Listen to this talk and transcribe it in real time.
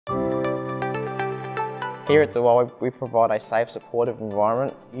Here at the Y, we provide a safe, supportive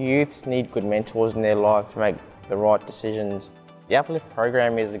environment. Youths need good mentors in their life to make the right decisions. The Uplift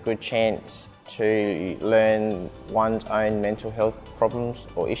program is a good chance to learn one's own mental health problems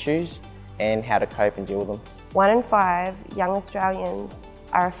or issues and how to cope and deal with them. 1 in 5 young Australians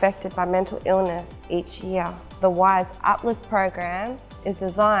are affected by mental illness each year. The Y's Uplift program is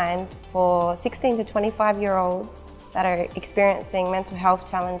designed for 16 to 25-year-olds that are experiencing mental health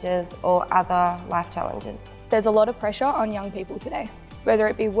challenges or other life challenges. There's a lot of pressure on young people today. Whether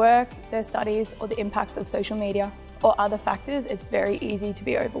it be work, their studies, or the impacts of social media, or other factors, it's very easy to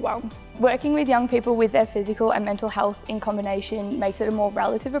be overwhelmed. Working with young people with their physical and mental health in combination makes it a more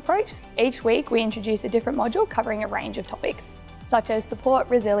relative approach. Each week we introduce a different module covering a range of topics, such as support,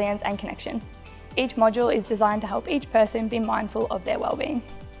 resilience and connection. Each module is designed to help each person be mindful of their wellbeing.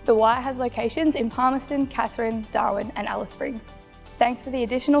 The Y has locations in Palmerston, Katherine, Darwin and Alice Springs. Thanks to the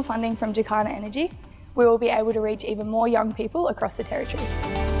additional funding from Jacana Energy, we will be able to reach even more young people across the territory.